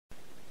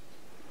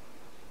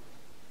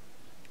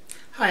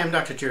Hi, I'm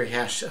Dr. Jerry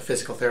Hesch, a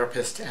physical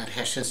therapist at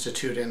Hesch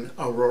Institute in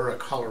Aurora,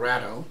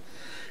 Colorado.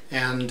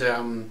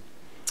 And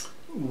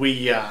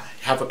we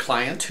have a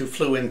client who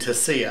flew in to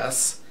see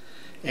us.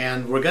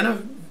 And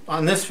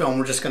on this film,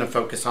 we're just going to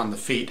focus on the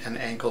feet and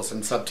ankles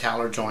and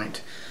subtalar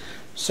joint.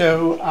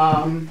 So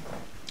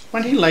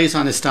when he lays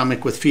on his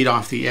stomach with feet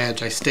off the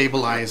edge, I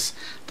stabilize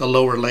the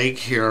lower leg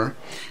here.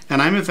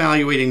 And I'm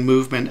evaluating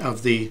movement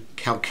of the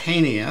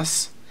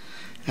calcaneus.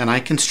 And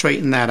I can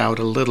straighten that out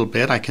a little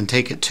bit. I can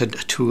take it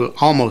to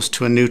almost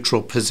to a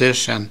neutral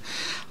position.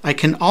 I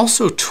can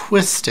also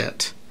twist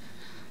it.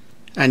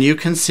 And you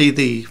can see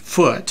the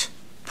foot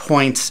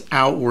points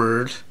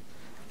outward.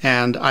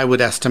 And I would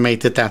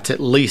estimate that that's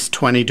at least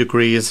 20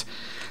 degrees.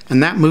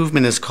 And that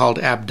movement is called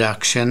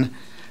abduction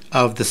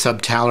of the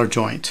subtalar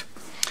joint.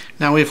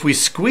 Now if we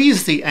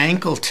squeeze the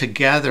ankle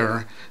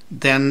together,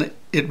 then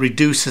it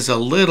reduces a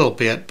little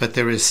bit, but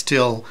there is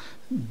still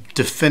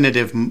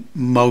definitive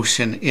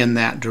motion in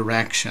that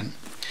direction.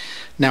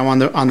 Now on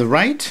the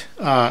right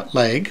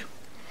leg,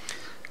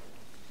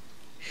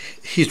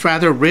 he's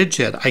rather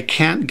rigid. I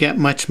can't get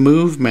much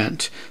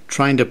movement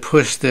trying to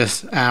push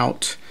this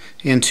out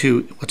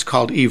into what's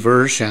called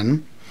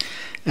eversion.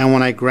 And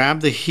when I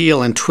grab the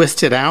heel and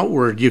twist it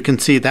outward, you can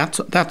see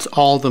that's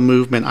all the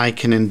movement I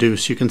can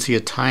induce. You can see a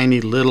tiny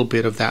little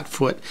bit of that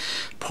foot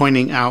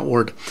pointing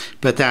outward,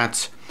 but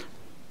that's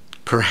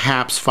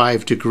perhaps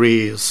 5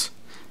 degrees.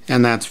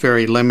 And that's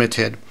very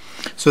limited.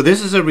 So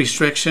this is a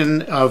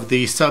restriction of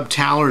the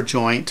subtalar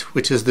joint,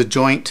 which is the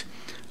joint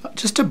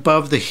just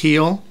above the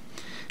heel,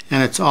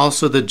 and it's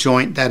also the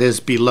joint that is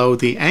below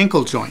the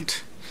ankle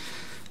joint.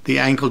 The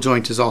ankle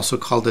joint is also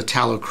called the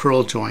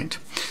talocrural joint.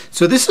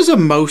 So this is a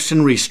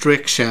motion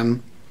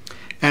restriction,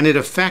 and it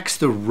affects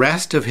the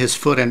rest of his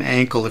foot and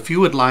ankle. If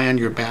you would lie on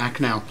your back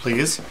now,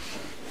 please,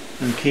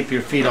 and keep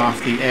your feet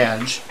off the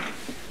edge.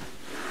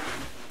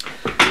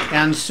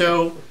 And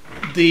so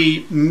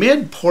the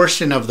mid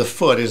portion of the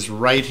foot is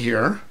right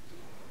here,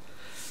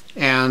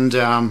 and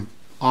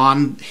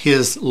on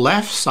his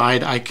left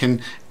side I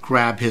can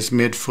grab his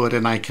midfoot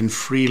and I can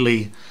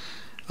freely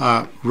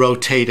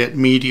rotate it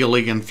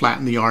medially and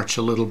flatten the arch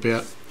a little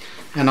bit.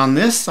 And on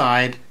this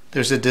side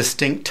there's a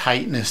distinct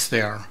tightness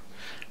there,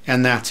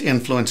 and that's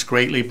influenced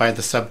greatly by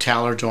the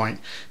subtalar joint.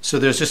 So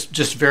there's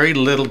just very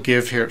little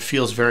give here. It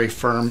feels very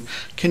firm.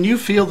 Can you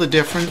feel the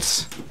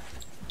difference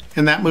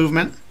in that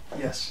movement?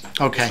 Yes.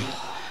 Okay.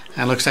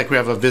 And it looks like we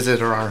have a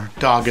visitor. Our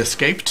dog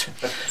escaped.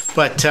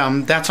 But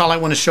that's all I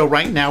want to show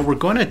right now. We're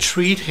going to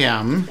treat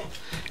him,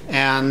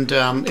 and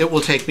it will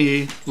take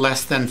me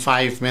less than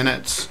 5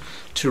 minutes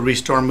to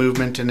restore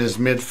movement in his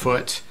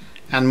midfoot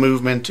and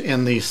movement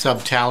in the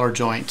subtalar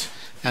joint,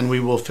 and we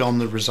will film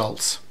the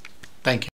results. Thank you.